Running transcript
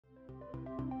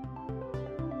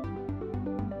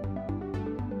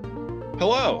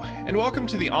Hello, and welcome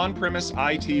to the On-Premise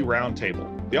IT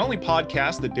Roundtable, the only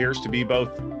podcast that dares to be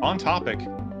both on topic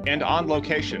and on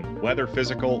location, whether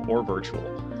physical or virtual.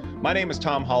 My name is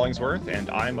Tom Hollingsworth, and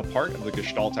I'm a part of the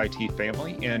Gestalt IT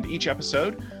family, and each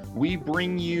episode, we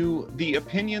bring you the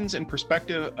opinions and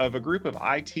perspective of a group of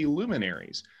IT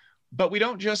luminaries. But we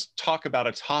don't just talk about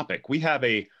a topic. We have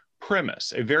a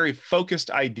premise, a very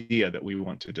focused idea that we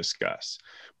want to discuss.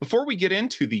 Before we get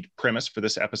into the premise for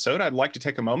this episode, I'd like to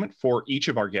take a moment for each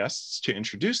of our guests to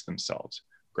introduce themselves.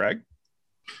 Greg?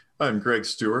 I'm Greg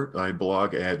Stewart. I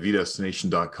blog at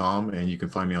vdestination.com, and you can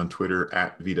find me on Twitter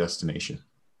at vdestination.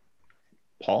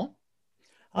 Paul?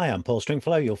 Hi, I'm Paul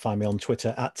Stringfellow. You'll find me on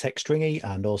Twitter at TechStringy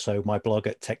and also my blog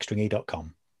at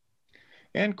techstringy.com.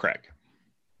 And Craig?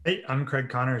 Hey, I'm Craig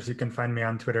Connors. You can find me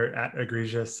on Twitter at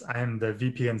Egregious. I am the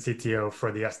VP and CTO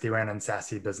for the SD-WAN and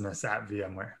SASE business at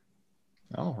VMware.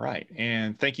 All right.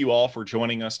 And thank you all for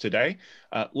joining us today.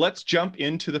 Let's jump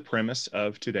into the premise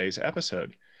of today's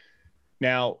episode.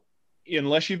 Now,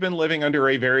 unless you've been living under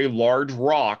a very large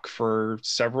rock for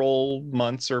several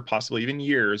months or possibly even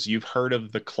years, you've heard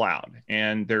of the cloud.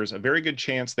 And there's a very good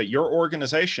chance that your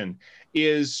organization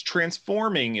is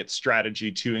transforming its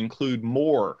strategy to include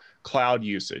more cloud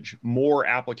usage, more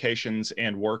applications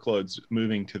and workloads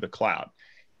moving to the cloud.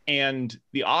 And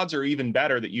the odds are even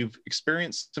better that you've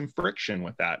experienced some friction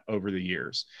with that over the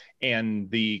years. And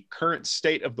the current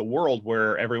state of the world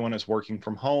where everyone is working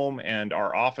from home and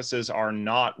our offices are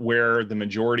not where the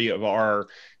majority of our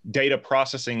data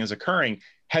processing is occurring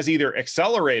has either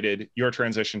accelerated your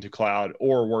transition to cloud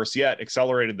or, worse yet,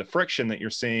 accelerated the friction that you're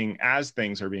seeing as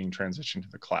things are being transitioned to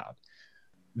the cloud.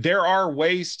 There are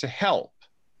ways to help,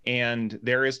 and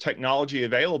there is technology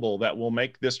available that will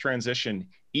make this transition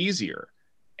easier.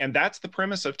 And that's the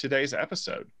premise of today's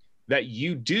episode, that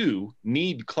you do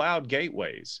need cloud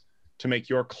gateways to make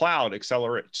your cloud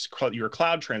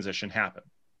transition happen.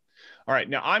 All right,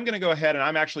 now I'm going to go ahead and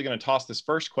I'm actually going to toss this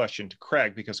first question to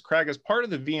Craig, because Craig, as part of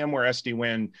the VMware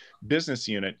SD-WAN business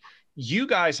unit, you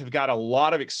guys have got a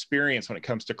lot of experience when it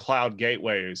comes to cloud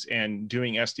gateways and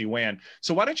doing SD-WAN.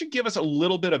 So why don't you give us a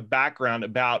little bit of background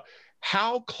about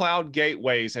how cloud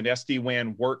gateways and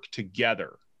SD-WAN work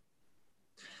together?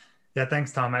 Yeah,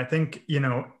 thanks, Tom. I think,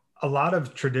 a lot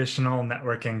of traditional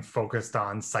networking focused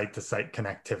on site-to-site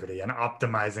connectivity and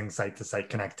optimizing site-to-site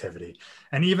connectivity.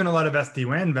 And even a lot of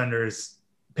SD-WAN vendors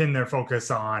pin their focus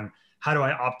on how do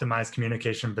I optimize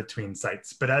communication between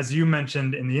sites. But as you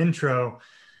mentioned in the intro,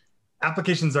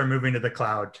 applications are moving to the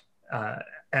cloud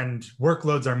and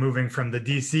workloads are moving from the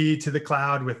DC to the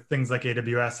cloud with things like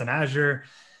AWS and Azure.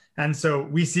 And so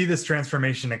we see this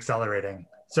transformation accelerating.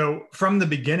 So from the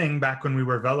beginning, back when we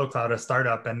were VeloCloud, a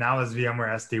startup, and now as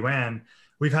VMware SD-WAN,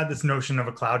 we've had this notion of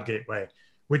a cloud gateway,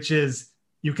 which is,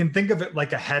 you can think of it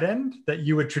like a head end that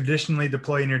you would traditionally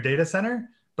deploy in your data center,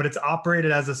 but it's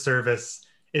operated as a service.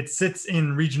 It sits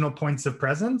in regional points of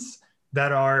presence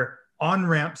that are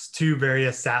on-ramps to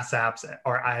various SaaS apps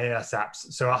or IaaS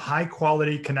apps. So a high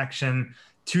quality connection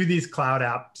to these cloud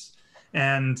apps.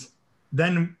 And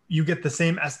then you get the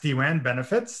same SD-WAN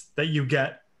benefits that you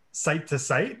get site to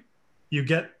site, you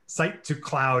get site to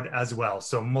cloud as well.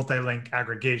 So multi-link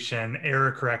aggregation,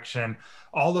 error correction,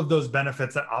 all of those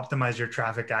benefits that optimize your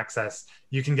traffic access,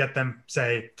 you can get them,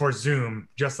 say, for Zoom,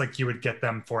 just like you would get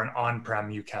them for an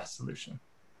on-prem UCaaS solution.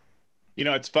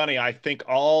 It's funny. I think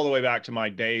all the way back to my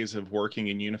days of working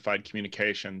in unified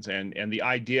communications, and the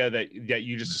idea that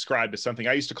you just described as something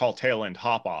I used to call tail end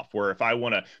hop off, where if I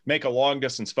want to make a long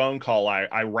distance phone call,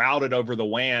 I route it over the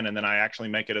WAN, and then I actually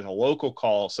make it as a local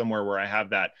call somewhere where I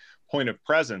have that point of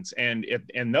presence. And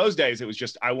in those days, it was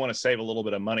just, I want to save a little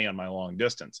bit of money on my long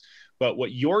distance. But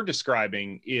what you're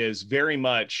describing is very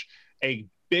much a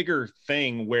bigger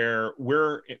thing where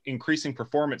we're increasing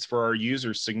performance for our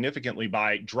users significantly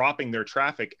by dropping their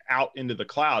traffic out into the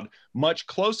cloud much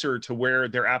closer to where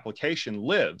their application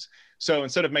lives. So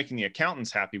instead of making the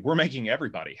accountants happy, we're making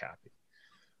everybody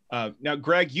happy. Now,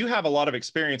 Greg, you have a lot of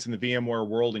experience in the VMware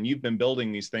world, and you've been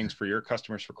building these things for your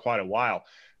customers for quite a while.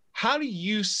 How do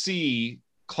you see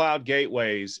cloud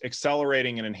gateways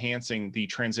accelerating and enhancing the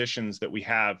transitions that we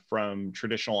have from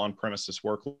traditional on-premises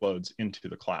workloads into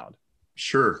the cloud?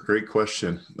 Sure. Great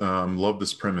question. Love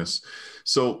this premise.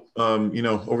 So,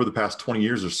 over the past 20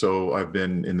 years or so, I've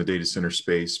been in the data center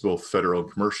space, both federal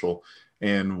and commercial.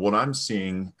 And what I'm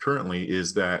seeing currently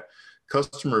is that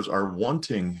customers are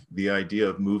wanting the idea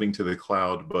of moving to the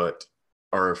cloud, but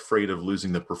are afraid of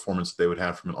losing the performance they would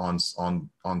have from an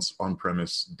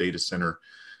on-premise data center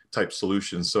type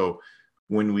solution. So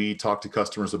when we talk to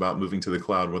customers about moving to the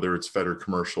cloud, whether it's fed or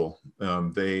commercial,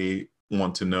 they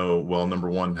want to know, well,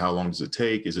 number one, how long does it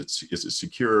take? Is it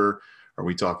secure? Are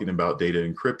we talking about data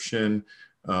encryption?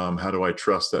 How do I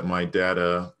trust that my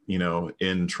data,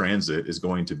 in transit is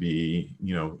going to be,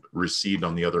 received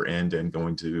on the other end and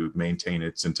going to maintain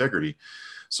its integrity?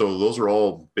 So those are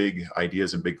all big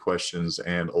ideas and big questions.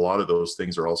 And a lot of those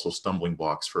things are also stumbling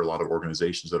blocks for a lot of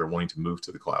organizations that are wanting to move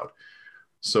to the cloud.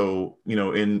 So,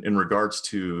 in regards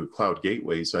to cloud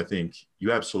gateways, I think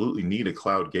you absolutely need a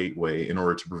cloud gateway in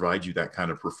order to provide you that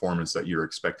kind of performance that you're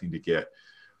expecting to get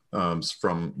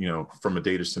from a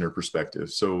data center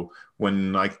perspective. So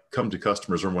when I come to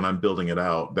customers or when I'm building it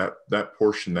out, that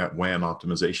portion, that WAN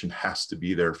optimization has to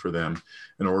be there for them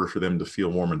in order for them to feel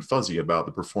warm and fuzzy about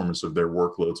the performance of their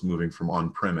workloads moving from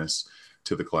on-premise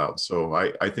to the cloud. So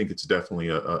I think it's definitely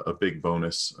a big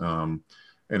bonus.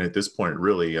 And at this point,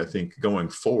 really, I think going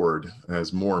forward,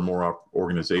 as more and more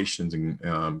organizations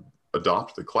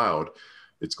adopt the cloud,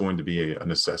 it's going to be a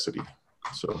necessity.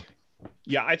 So.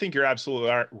 Yeah, I think you're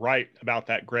absolutely right about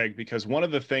that, Greg, because one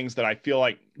of the things that I feel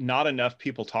like not enough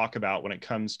people talk about when it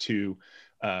comes to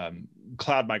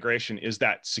cloud migration is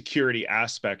that security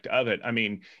aspect of it. I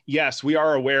mean, yes, we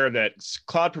are aware that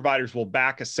cloud providers will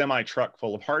back a semi truck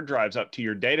full of hard drives up to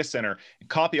your data center and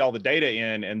copy all the data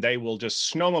in, and they will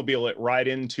just snowmobile it right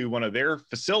into one of their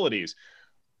facilities.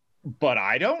 But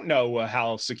I don't know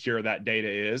how secure that data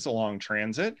is along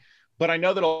transit. But I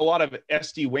know that a lot of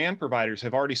SD-WAN providers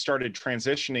have already started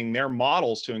transitioning their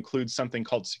models to include something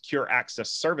called Secure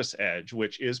Access Service Edge,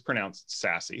 which is pronounced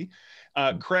SASE.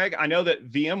 Craig, I know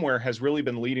that VMware has really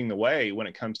been leading the way when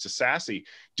it comes to SASE.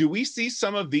 Do we see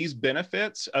some of these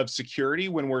benefits of security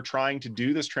when we're trying to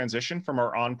do this transition from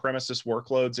our on-premises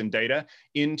workloads and data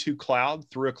into cloud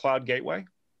through a cloud gateway?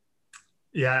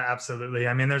 Yeah, absolutely.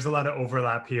 I mean, there's a lot of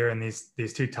overlap here in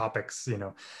these two topics.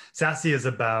 SASE is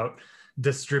about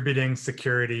distributing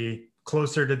security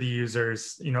closer to the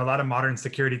users. A lot of modern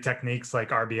security techniques like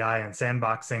RBI and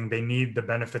sandboxing, they need the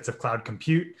benefits of cloud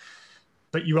compute,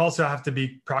 but you also have to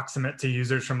be proximate to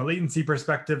users from a latency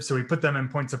perspective. So we put them in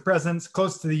points of presence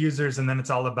close to the users. And then it's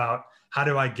all about how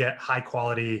do I get high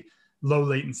quality, low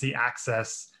latency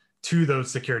access to those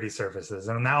security services.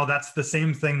 And now that's the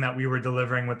same thing that we were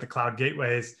delivering with the cloud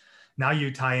gateways. Now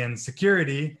you tie in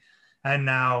security, and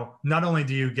now not only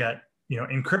do you get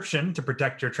encryption to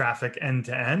protect your traffic end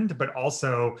to end, but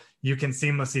also you can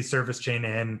seamlessly service chain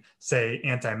in, say,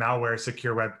 anti-malware,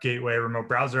 secure web gateway, remote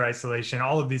browser isolation,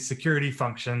 all of these security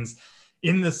functions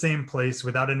in the same place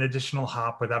without an additional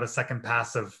hop, without a second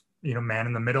pass of, man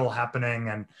in the middle happening.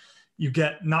 And you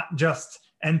get not just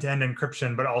end-to-end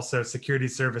encryption, but also security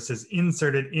services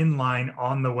inserted in line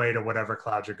on the way to whatever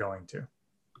cloud you're going to.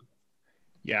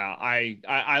 Yeah,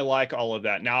 I like all of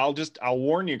that. Now I'll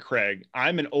warn you, Craig,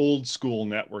 I'm an old school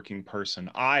networking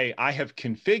person. I have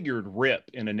configured RIP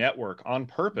in a network on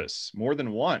purpose more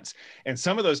than once. And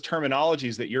some of those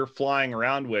terminologies that you're flying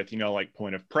around with, like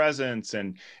point of presence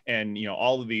and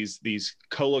all of these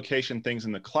co-location things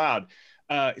in the cloud,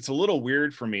 it's a little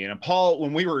weird for me. And Paul,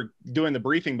 when we were doing the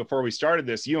briefing before we started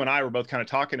this, you and I were both kind of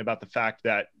talking about the fact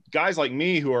that guys like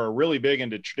me who are really big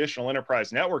into traditional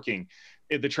enterprise networking,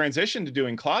 the transition to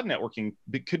doing cloud networking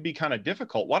could be kind of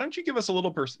difficult. Why don't you give us a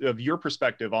little of your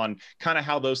perspective on kind of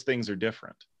how those things are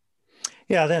different?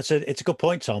 Yeah, it's a good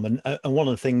point, Tom. And one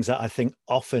of the things that I think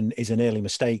often is an early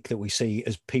mistake that we see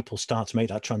as people start to make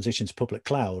that transition to public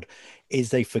cloud is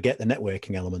they forget the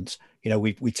networking elements.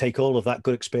 We take all of that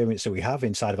good experience that we have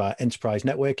inside of our enterprise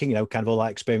networking, kind of all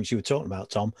that experience you were talking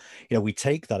about, Tom. We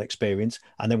take that experience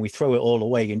and then we throw it all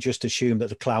away and just assume that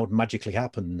the cloud magically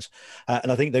happens. And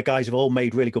I think the guys have all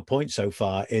made really good points so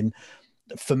far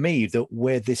for me, that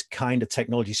where this kind of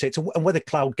technology sits and whether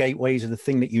cloud gateways are the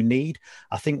thing that you need,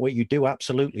 I think what you do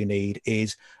absolutely need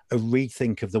is a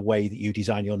rethink of the way that you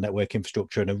design your network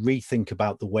infrastructure and a rethink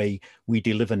about the way we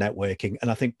deliver networking. And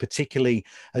I think particularly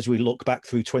as we look back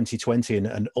through 2020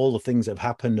 and all the things that have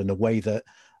happened and the way that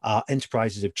our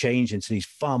enterprises have changed into these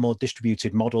far more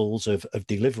distributed models of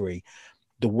delivery,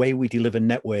 the way we deliver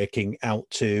networking out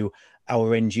to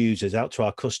our end users, out to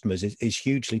our customers is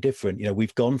hugely different.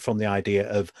 We've gone from the idea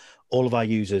of all of our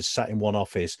users sat in one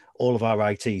office, all of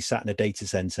our IT sat in a data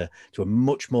center, to a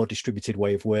much more distributed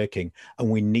way of working. And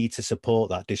we need to support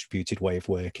that distributed way of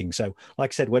working. So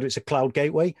like I said, whether it's a cloud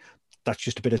gateway, that's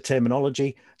just a bit of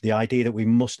terminology. The idea that we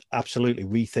must absolutely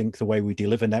rethink the way we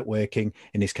deliver networking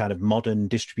in this kind of modern,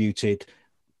 distributed,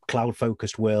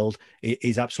 cloud-focused world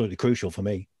is absolutely crucial for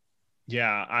me.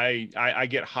 Yeah, I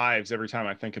get hives every time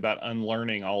I think about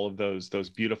unlearning all of those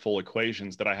beautiful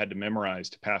equations that I had to memorize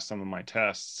to pass some of my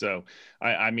tests. So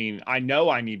I mean, I know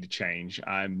I need to change.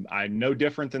 I'm no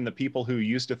different than the people who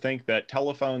used to think that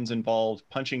telephones involved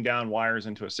punching down wires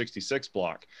into a 66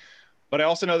 block. But I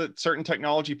also know that certain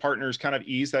technology partners kind of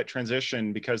ease that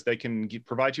transition because they can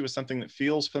provide you with something that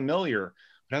feels familiar,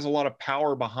 but has a lot of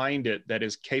power behind it that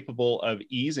is capable of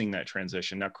easing that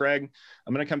transition. Now, Craig,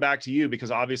 I'm going to come back to you because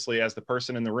obviously as the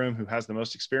person in the room who has the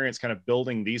most experience kind of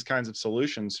building these kinds of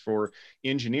solutions for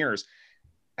engineers,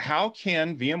 how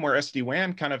can VMware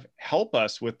SD-WAN kind of help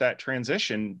us with that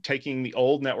transition, taking the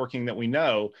old networking that we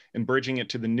know and bridging it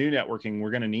to the new networking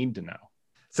we're going to need to know?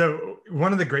 So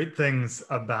one of the great things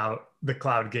about the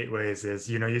cloud gateways is,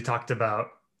 you talked about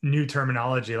new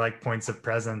terminology like points of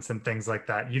presence and things like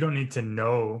that. You don't need to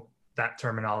know that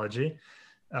terminology.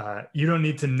 You don't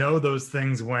need to know those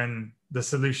things when the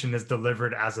solution is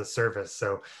delivered as a service.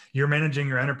 So you're managing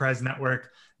your enterprise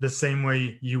network the same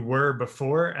way you were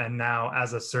before. And now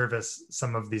as a service,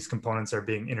 some of these components are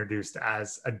being introduced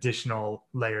as additional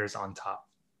layers on top.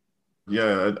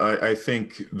 Yeah, I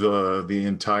think the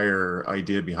entire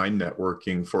idea behind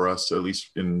networking for us, at least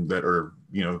in that are,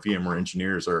 VMware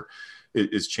engineers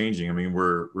is changing. I mean,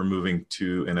 we're moving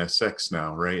to NSX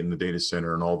now, right, in the data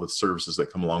center and all the services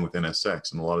that come along with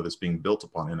NSX, and a lot of this being built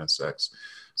upon NSX.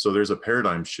 So there's a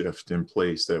paradigm shift in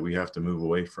place that we have to move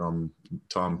away from.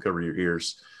 Tom, cover your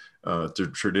ears. To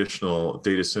traditional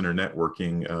data center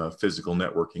networking, physical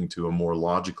networking, to a more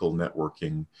logical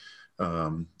networking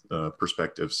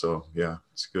perspective. So yeah,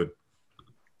 it's good.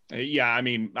 Yeah, I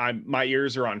mean, my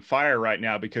ears are on fire right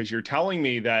now because you're telling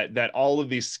me that all of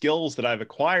these skills that I've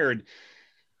acquired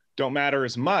don't matter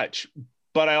as much.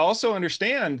 But I also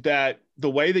understand that the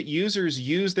way that users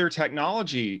use their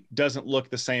technology doesn't look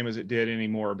the same as it did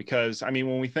anymore. Because, I mean,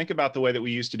 when we think about the way that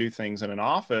we used to do things in an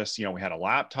office, we had a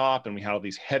laptop and we had all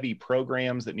these heavy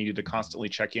programs that needed to constantly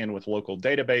check in with local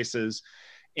databases.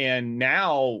 And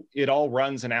now it all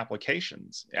runs in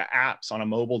applications, apps on a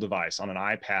mobile device, on an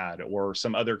iPad or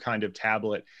some other kind of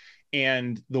tablet.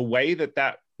 And the way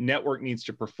that network needs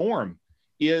to perform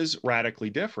is radically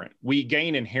different. We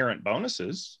gain inherent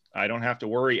bonuses. I don't have to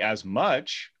worry as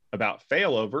much about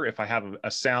failover if I have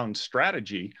a sound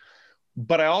strategy,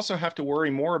 but I also have to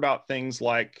worry more about things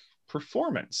like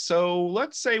performance. So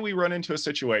let's say we run into a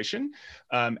situation,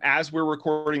 as we're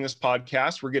recording this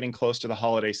podcast, we're getting close to the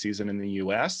holiday season in the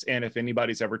US. And if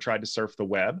anybody's ever tried to surf the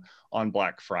web on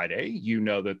Black Friday, you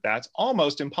know that that's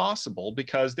almost impossible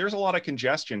because there's a lot of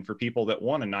congestion for people that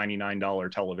want a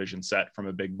 $99 television set from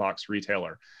a big box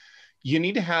retailer. You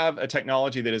need to have a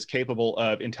technology that is capable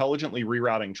of intelligently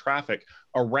rerouting traffic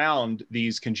around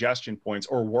these congestion points,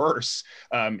 or worse,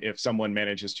 if someone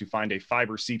manages to find a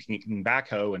fiber-seeking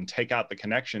backhoe and take out the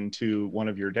connection to one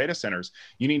of your data centers,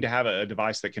 you need to have a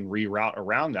device that can reroute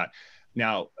around that.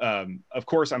 Now, of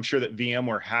course, I'm sure that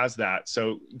VMware has that.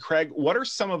 So, Craig, what are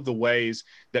some of the ways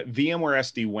that VMware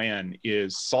SD-WAN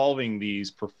is solving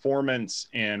these performance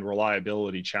and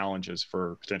reliability challenges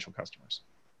for potential customers?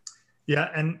 Yeah,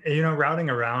 and routing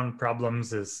around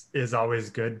problems is always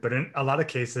good, but in a lot of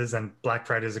cases, and Black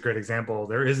Friday is a great example,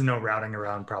 there is no routing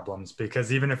around problems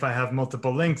because even if I have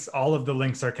multiple links, all of the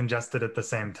links are congested at the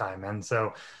same time. And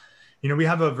so, we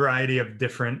have a variety of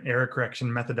different error correction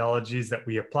methodologies that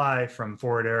we apply, from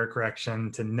forward error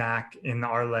correction to NAC in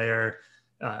our layer,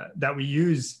 that we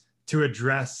use to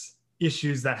address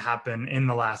issues that happen in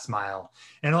the last mile.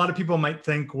 And a lot of people might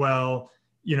think, well,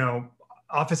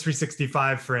 Office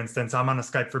 365, for instance, I'm on a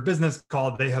Skype for Business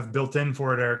call. They have built-in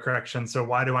forward error correction. So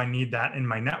why do I need that in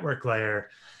my network layer?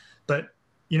 But,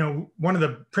 one of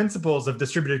the principles of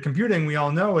distributed computing we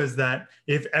all know is that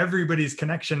if everybody's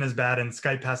connection is bad and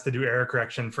Skype has to do error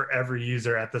correction for every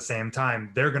user at the same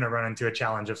time, they're going to run into a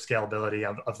challenge of scalability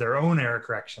of their own error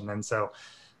correction. And so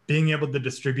being able to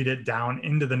distribute it down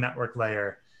into the network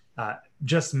layer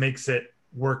just makes it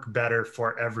work better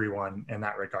for everyone in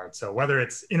that regard. So whether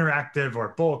it's interactive or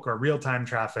bulk or real-time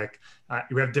traffic,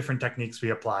 we have different techniques we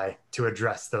apply to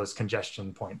address those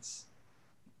congestion points.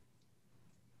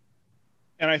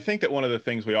 And I think that one of the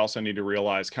things we also need to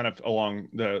realize, kind of along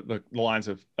the lines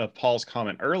of Paul's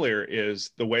comment earlier,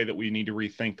 is the way that we need to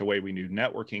rethink the way we do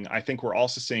networking. I think we're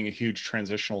also seeing a huge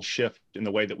transitional shift in the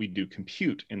way that we do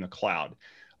compute in the cloud.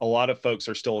 A lot of folks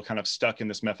are still kind of stuck in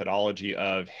this methodology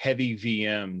of heavy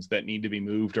VMs that need to be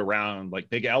moved around like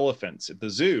big elephants at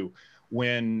the zoo,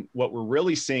 when what we're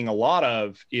really seeing a lot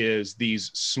of is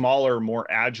these smaller, more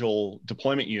agile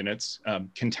deployment units.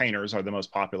 Containers are the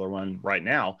most popular one right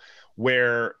now,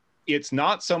 where it's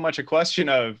not so much a question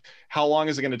of how long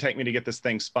is it going to take me to get this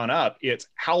thing spun up. It's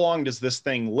how long does this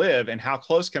thing live and how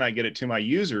close can I get it to my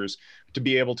users to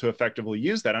be able to effectively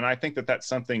use that. And I think that that's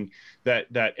something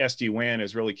that SD-WAN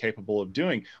is really capable of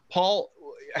doing. Paul,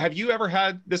 have you ever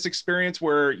had this experience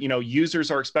where,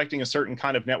 users are expecting a certain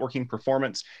kind of networking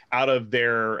performance out of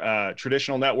their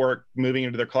traditional network, moving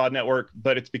into their cloud network,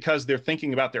 but it's because they're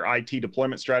thinking about their IT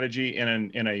deployment strategy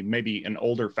in a maybe an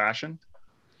older fashion?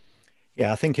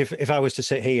 Yeah, I think if I was to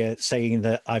sit here saying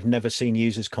that I've never seen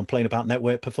users complain about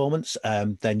network performance,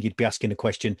 then you'd be asking the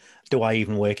question, do I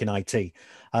even work in IT?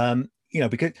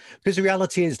 Because the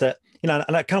reality is that, and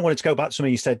I kind of wanted to go back to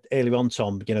something you said earlier on,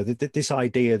 Tom, this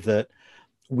idea that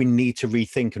we need to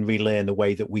rethink and relearn the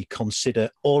way that we consider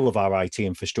all of our IT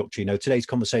infrastructure. Today's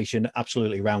conversation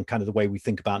absolutely around kind of the way we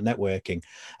think about networking,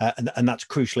 and that's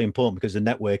crucially important because the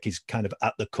network is kind of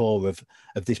at the core of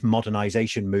this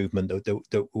modernization movement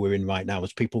that we're in right now,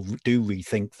 as people do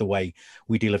rethink the way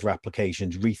we deliver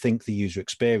applications, rethink the user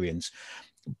experience.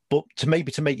 But to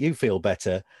make you feel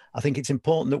better, I think it's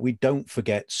important that we don't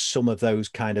forget some of those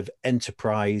kind of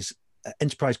enterprise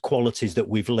qualities that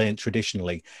we've learned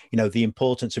traditionally. The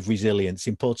importance of resilience, the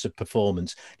importance of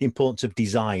performance, the importance of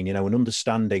design, and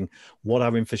understanding what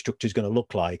our infrastructure is going to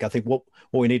look like. I think what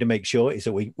we need to make sure is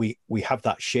that we have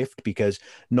that shift, because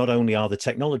not only are the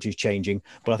technologies changing,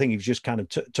 but I think you've just kind of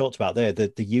talked about there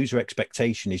that the user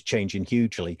expectation is changing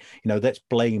hugely. Let's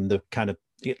blame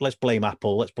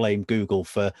Apple, let's blame Google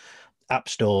for app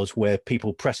stores where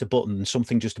people press a button and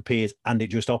something just appears and it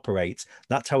just operates.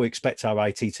 That's how we expect our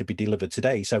IT to be delivered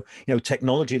today. So,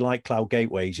 technology like cloud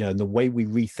gateways, and the way we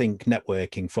rethink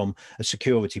networking from a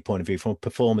security point of view, from a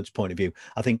performance point of view,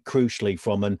 I think crucially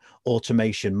from an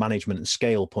automation, management and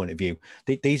scale point of view,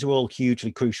 these are all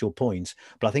hugely crucial points.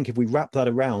 But I think if we wrap that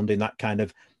around in that kind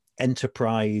of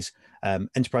enterprise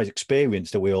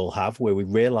experience that we all have, where we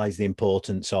realize the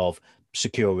importance of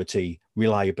security,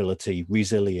 reliability,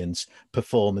 resilience,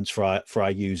 performance for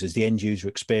our users, the end user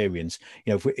experience.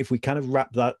 If we kind of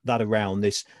wrap that around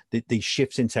these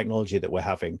shifts in technology that we're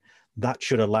having, that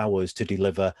should allow us to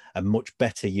deliver a much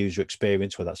better user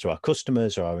experience, whether that's to our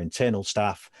customers or our internal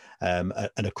staff, and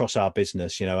across our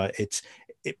business.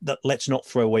 Let's not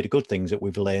throw away the good things that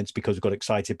we've learned because we got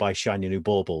excited by shiny new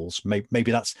baubles.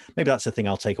 Maybe that's the thing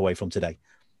I'll take away from today.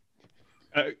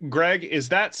 Greg, is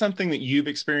that something that you've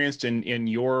experienced in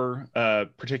your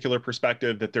particular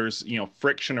perspective, that there's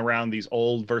friction around these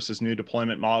old versus new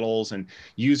deployment models and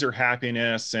user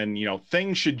happiness, and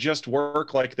things should just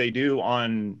work like they do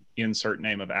on insert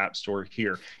name of app store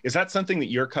here? Is that something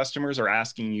that your customers are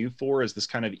asking you for, is this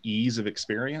kind of ease of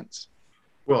experience?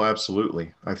 Well,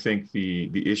 absolutely. I think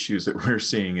the issues that we're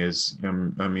seeing is,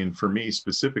 for me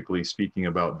specifically, speaking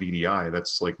about VDI,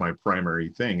 that's like my primary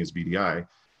thing is VDI.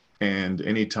 And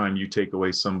anytime you take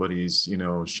away somebody's,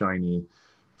 shiny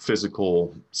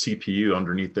physical CPU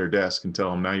underneath their desk and tell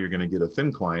them now you're going to get a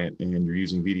thin client and you're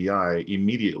using VDI,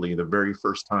 immediately, the very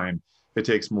first time it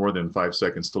takes more than 5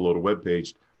 seconds to load a web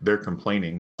page, they're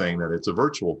complaining, saying that it's a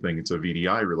virtual thing, it's a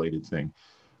VDI related thing.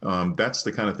 That's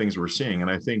the kind of things we're seeing.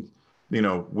 And I think,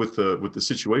 with the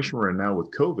situation we're in now with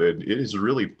COVID, it has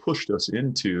really pushed us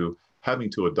into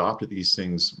having to adopt these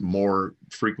things more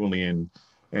frequently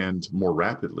and more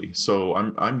rapidly. So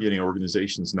I'm getting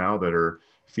organizations now that are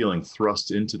feeling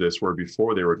thrust into this, where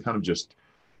before they were kind of just,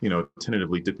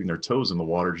 tentatively dipping their toes in the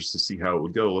water just to see how it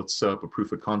would go. Let's set up a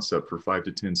proof of concept for 5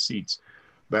 to 10 seats.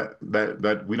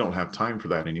 That we don't have time for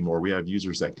that anymore. We have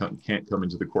users that can't come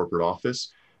into the corporate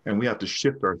office, and we have to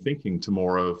shift our thinking to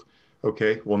more of,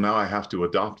 okay, well, now I have to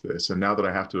adopt this. And now that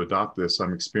I have to adopt this,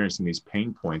 I'm experiencing these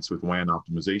pain points with WAN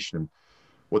optimization.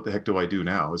 What the heck do I do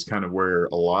now? Is kind of where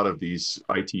a lot of these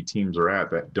IT teams are at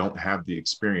that don't have the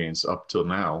experience up till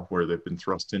now, where they've been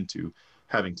thrust into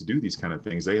having to do these kind of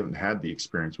things. They haven't had the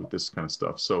experience with this kind of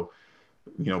stuff. So,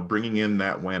 bringing in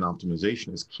that WAN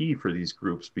optimization is key for these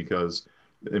groups, because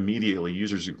immediately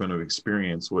users are going to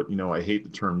experience what, I hate the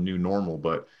term new normal,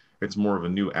 but it's more of a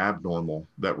new abnormal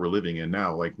that we're living in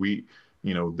now. Like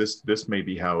this may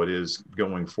be how it is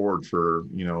going forward for,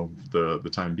 the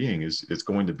time being. Is it's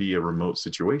going to be a remote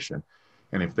situation.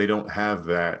 And if they don't have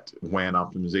that WAN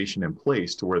optimization in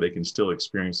place to where they can still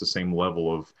experience the same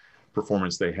level of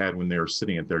performance they had when they were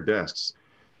sitting at their desks,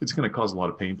 it's going to cause a lot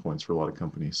of pain points for a lot of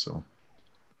companies. So.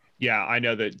 Yeah, I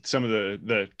know that some of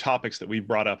the topics that we've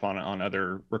brought up on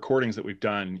other recordings that we've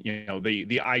done,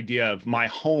 the idea of my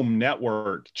home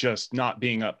network just not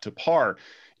being up to par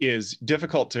is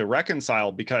difficult to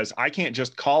reconcile, because I can't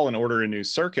just call and order a new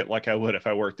circuit like I would if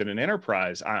I worked in an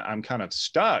enterprise. I'm kind of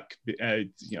stuck.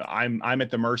 I'm at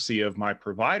the mercy of my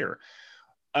provider.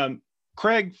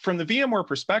 Craig, from the VMware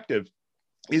perspective,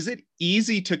 is it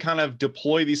easy to kind of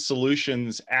deploy these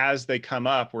solutions as they come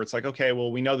up, where it's like, okay,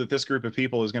 well, we know that this group of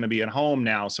people is going to be at home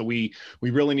now, so we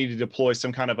really need to deploy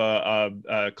some kind of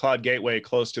a cloud gateway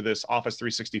close to this Office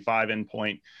 365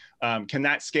 endpoint? Can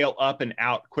that scale up and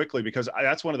out quickly? Because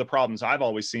that's one of the problems I've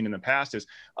always seen in the past is,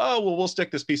 oh, well, we'll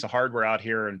stick this piece of hardware out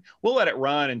here and we'll let it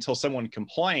run until someone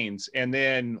complains. And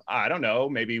then, I don't know,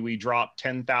 maybe we drop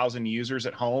 10,000 users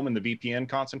at home and the VPN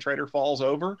concentrator falls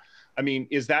over. I mean,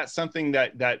 is that something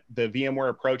that the VMware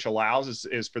approach allows,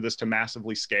 is for this to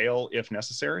massively scale if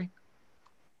necessary?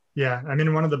 Yeah, I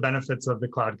mean, one of the benefits of the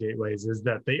cloud gateways is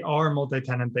that they are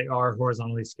multi-tenant, they are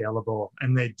horizontally scalable,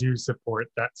 and they do support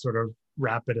that sort of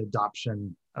rapid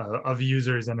adoption of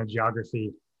users in a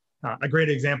geography. A great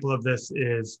example of this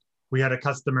is we had a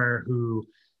customer who,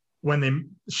 when the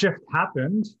shift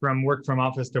happened from work from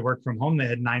office to work from home, they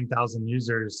had 9,000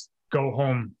 users go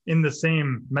home in the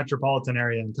same metropolitan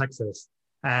area in Texas.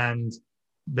 And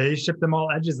they shipped them all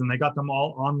edges and they got them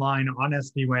all online on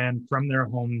SD-WAN from their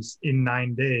homes in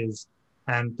 9 days.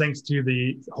 And thanks to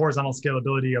the horizontal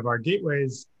scalability of our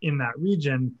gateways in that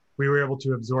region, we were able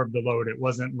to absorb the load. It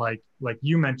wasn't like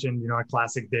you mentioned, a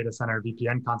classic data center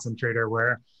VPN concentrator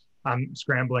where I'm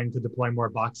scrambling to deploy more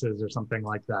boxes or something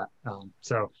like that.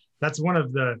 So that's one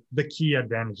of the key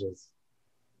advantages.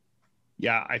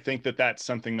 Yeah, I think that that's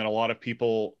something that a lot of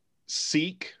people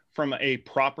seek from a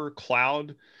proper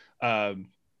cloud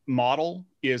model,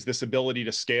 is this ability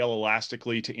to scale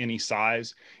elastically to any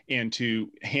size and to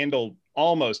handle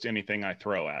almost anything I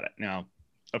throw at it. Now,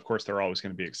 of course, there are always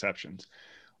going to be exceptions.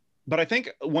 But I think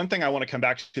one thing I want to come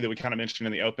back to that we kind of mentioned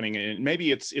in the opening, and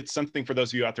maybe it's something for those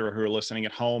of you out there who are listening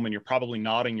at home, and you're probably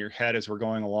nodding your head as we're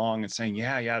going along and saying,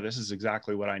 yeah, this is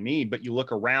exactly what I need. But you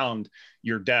look around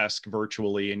your desk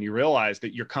virtually and you realize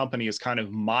that your company is kind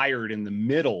of mired in the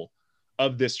middle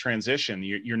of this transition.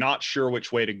 You're not sure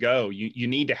which way to go. You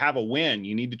need to have a win.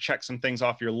 You need to check some things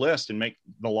off your list and make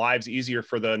the lives easier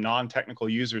for the non-technical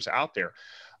users out there.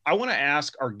 I want to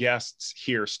ask our guests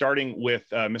here, starting with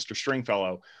Mr.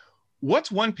 Stringfellow.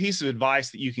 What's one piece of advice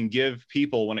that you can give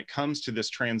people when it comes to this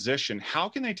transition? How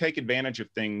can they take advantage of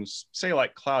things, say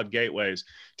like cloud gateways,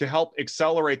 to help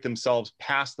accelerate themselves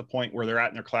past the point where they're at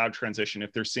in their cloud transition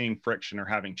if they're seeing friction or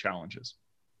having challenges?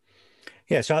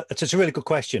 Yeah, so it's a really good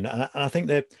question. And I think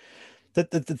that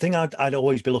the thing I'd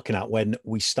always be looking at when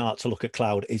we start to look at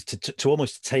cloud is to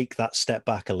almost take that step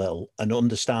back a little and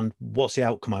understand what's the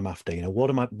outcome I'm after. What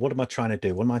am I trying to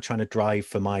do? What am I trying to drive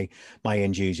for my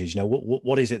end users?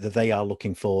 What is it that they are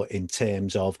looking for in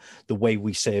terms of the way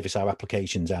we service our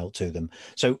applications out to them?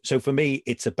 So for me,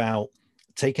 it's about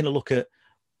taking a look at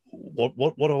what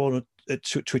I want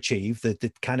to achieve,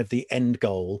 the kind of the end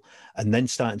goal, and then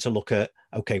starting to look at,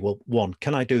 okay, well, one,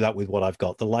 can I do that with what I've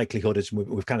got? The likelihood is,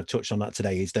 we've kind of touched on that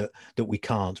today, is that we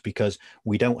can't, because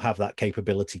we don't have that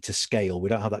capability to scale. We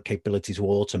don't have that capability to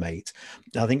automate.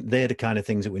 I think they're the kind of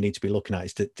things that we need to be looking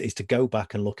at, is to go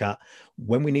back and look at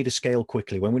when we need to scale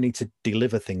quickly, when we need to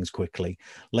deliver things quickly.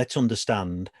 Let's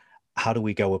understand, how do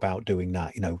we go about doing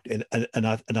that? And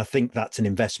I think that's an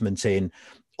investment in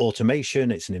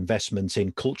automation. It's an investment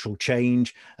in cultural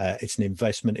change. It's an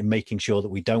investment in making sure that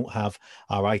we don't have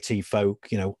our IT folk,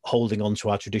 holding on to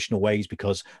our traditional ways,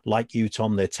 because, like you,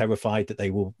 Tom, they're terrified that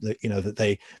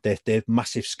their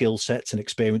massive skill sets and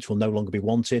experience will no longer be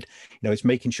wanted. It's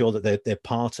making sure that they're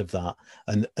part of that,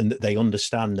 and that they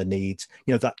understand the needs,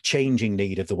 that changing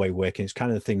need of the way we're working. It's kind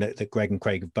of the thing that Greg and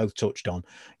Craig have both touched on.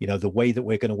 The way that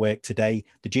we're going to work today,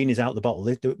 the genie's out the bottle.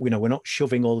 We're not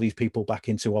shoving all these people back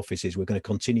into offices. We're going to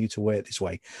continue to work this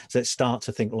way. So let's start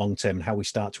to think long term, and how we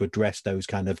start to address those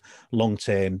kind of long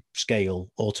term scale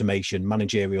automation,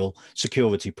 managerial,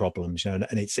 security problems. And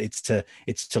it's to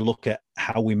look at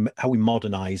how we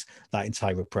modernize that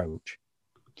entire approach.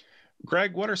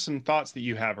 Greg, what are some thoughts that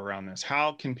you have around this?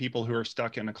 How can people who are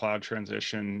stuck in a cloud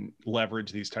transition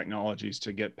leverage these technologies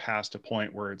to get past a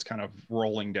point where it's kind of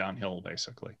rolling downhill,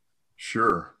 basically?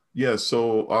 Sure. Yeah,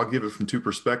 so I'll give it from two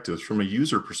perspectives. From a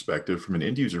user perspective, from an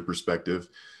end user perspective,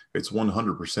 it's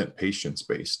 100% patience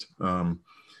based.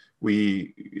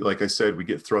 Like I said, we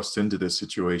get thrust into this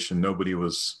situation.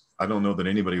 I don't know that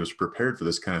anybody was prepared for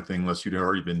this kind of thing unless you'd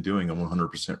already been doing a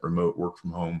 100% remote work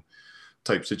from home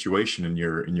type situation in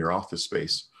your office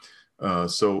space.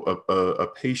 So a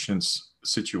patience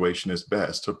situation is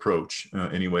best approach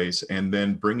anyways, and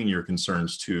then bringing your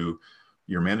concerns to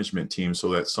your management team so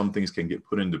that some things can get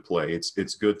put into play.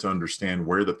 It's good to understand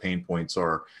where the pain points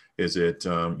are. Is it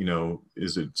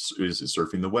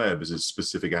surfing the web? Is it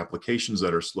specific applications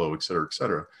that are slow, et cetera, et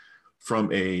cetera?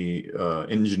 From a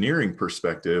engineering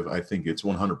perspective, I think it's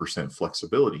 100%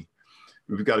 flexibility.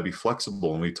 we've got to be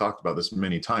flexible. And we talked about this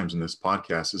many times in this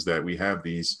podcast, is that we have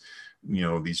these,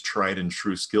 these tried and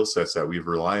true skill sets that we've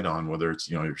relied on, whether it's,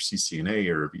 your CCNA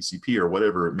or VCP or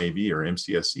whatever it may be, or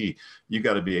MCSE. You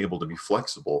got to be able to be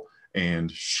flexible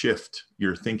and shift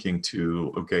your thinking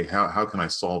to, okay, how can I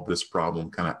solve this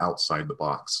problem kind of outside the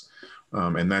box?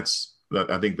 And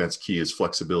I think that's key, is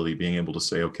flexibility, being able to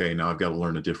say, okay, now I've got to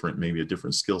learn maybe a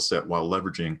different skill set while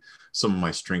leveraging some of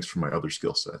my strengths from my other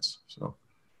skill sets. So.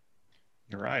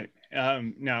 You're right.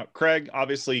 Now, Craig,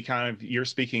 obviously you're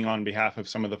speaking on behalf of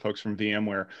some of the folks from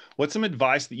VMware. What's some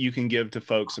advice that you can give to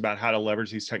folks about how to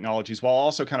leverage these technologies, while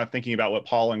also kind of thinking about what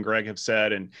Paul and Greg have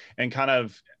said, and kind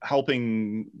of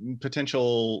helping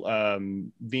potential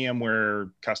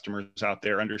VMware customers out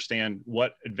there understand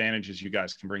what advantages you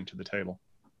guys can bring to the table?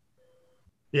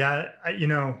 Yeah,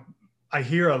 I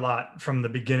hear a lot from the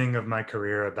beginning of my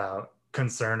career about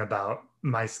concern about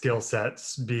my skill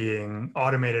sets being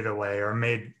automated away or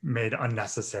made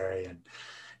unnecessary.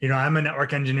 And, I'm a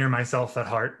network engineer myself at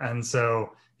heart. And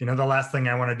so, the last thing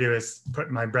I want to do is put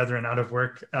my brethren out of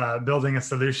work building a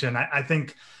solution. I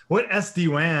think what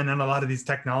SD-WAN and a lot of these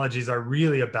technologies are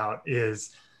really about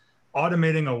is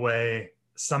automating away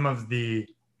some of the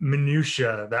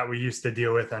minutia that we used to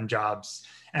deal with on jobs,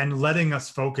 and letting us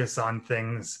focus on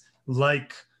things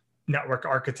like network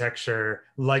architecture,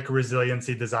 like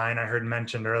resiliency design I heard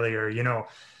mentioned earlier.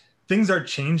 Things are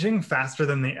changing faster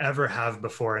than they ever have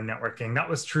before in networking. That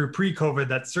was true pre-COVID.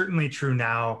 That's certainly true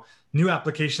now. New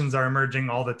applications are emerging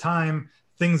all the time.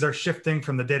 Things are shifting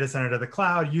from the data center to the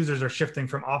cloud. Users are shifting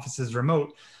from offices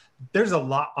remote. There's a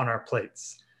lot on our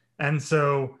plates. And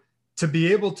so to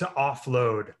be able to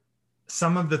offload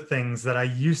some of the things that I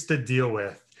used to deal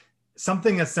with,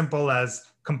 something as simple as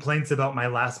complaints about my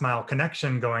last mile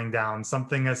connection going down,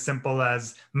 something as simple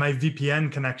as my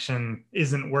VPN connection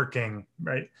isn't working,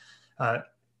 right?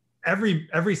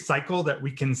 Every cycle that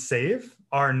we can save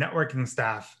our networking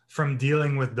staff from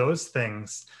dealing with those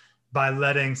things by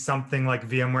letting something like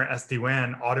VMware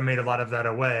SD-WAN automate a lot of that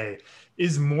away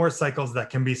is more cycles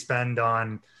that can be spent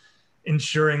on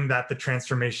ensuring that the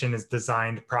transformation is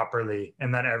designed properly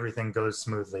and that everything goes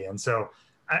smoothly. And so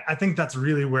I think that's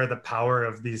really where the power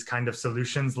of these kind of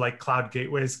solutions like cloud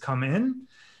gateways come in.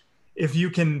 If you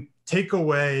can take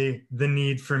away the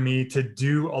need for me to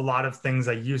do a lot of things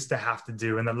I used to have to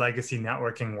do in the legacy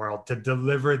networking world to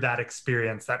deliver that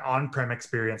experience, that on-prem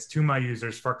experience to my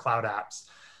users for cloud apps,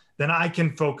 then I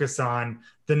can focus on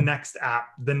the next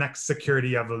app, the next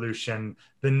security evolution,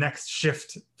 the next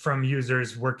shift from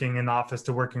users working in office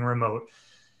to working remote,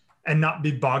 and not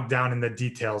be bogged down in the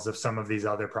details of some of these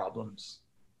other problems.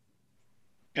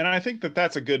 And I think that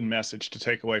that's a good message to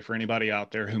take away for anybody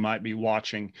out there who might be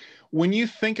watching. When you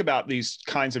think about these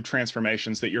kinds of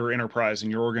transformations that your enterprise and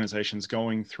your organization is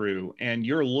going through, and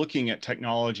you're looking at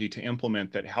technology to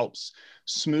implement that helps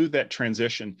smooth that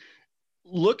transition,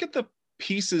 look at the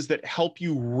pieces that help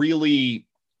you really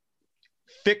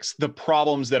fix the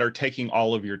problems that are taking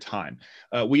all of your time.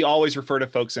 We always refer to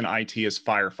folks in IT as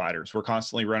firefighters. We're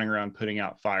constantly running around putting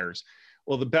out fires.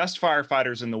 Well, the best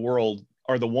firefighters in the world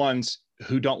are the ones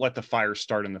who don't let the fire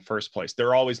start in the first place.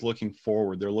 They're always looking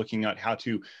forward. They're looking at how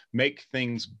to make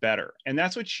things better. And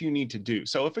that's what you need to do.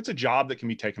 So if it's a job that can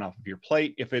be taken off of your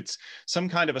plate, if it's some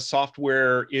kind of a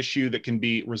software issue that can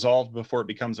be resolved before it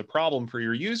becomes a problem for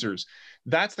your users,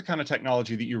 that's the kind of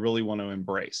technology that you really want to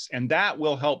embrace. And that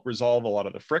will help resolve a lot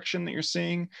of the friction that you're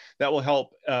seeing. That will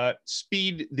help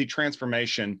speed the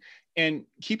transformation and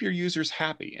keep your users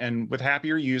happy. And with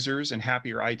happier users and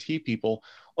happier IT people,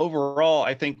 overall,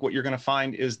 I think what you're going to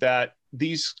find is that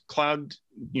these cloud,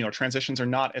 transitions are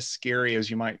not as scary as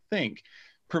you might think,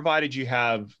 provided you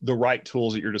have the right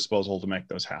tools at your disposal to make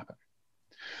those happen.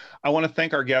 I want to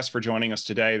thank our guests for joining us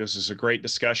today. This is a great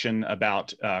discussion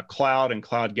about cloud and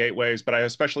cloud gateways, but I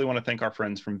especially want to thank our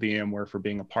friends from VMware for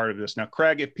being a part of this. Now,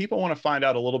 Craig, if people want to find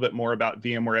out a little bit more about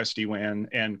VMware SD-WAN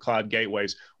and cloud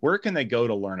gateways, where can they go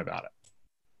to learn about it?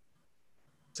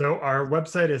 So our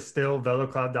website is still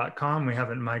velocloud.com. We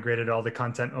haven't migrated all the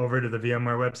content over to the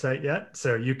VMware website yet,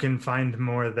 so you can find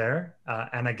more there.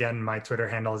 And again, my Twitter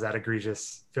handle is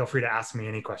 @egregious. Feel free to ask me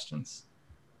any questions.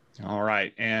 All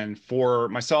right. And for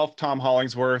myself, Tom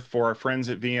Hollingsworth, for our friends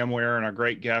at VMware and our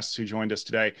great guests who joined us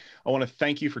today, I want to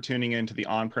thank you for tuning in to the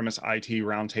On-Premise IT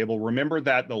Roundtable. Remember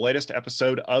that the latest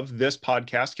episode of this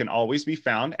podcast can always be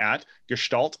found at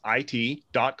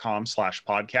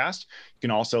gestaltit.com/podcast. You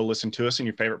can also listen to us in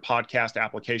your favorite podcast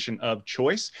application of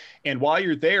choice. And while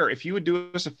you're there, if you would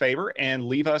do us a favor and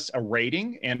leave us a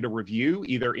rating and a review,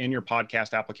 either in your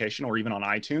podcast application or even on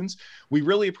iTunes, we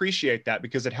really appreciate that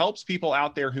because it helps people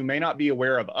out there who who may not be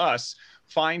aware of us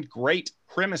find great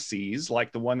premises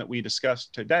like the one that we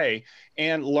discussed today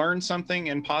and learn something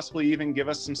and possibly even give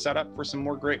us some setup for some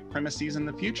more great premises in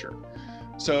the future.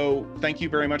 So thank you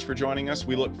very much for joining us.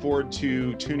 We look forward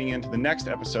to tuning into the next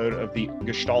episode of the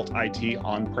Gestalt IT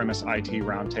On-Premise IT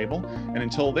Roundtable. And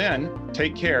until then,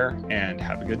 take care and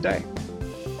have a good day.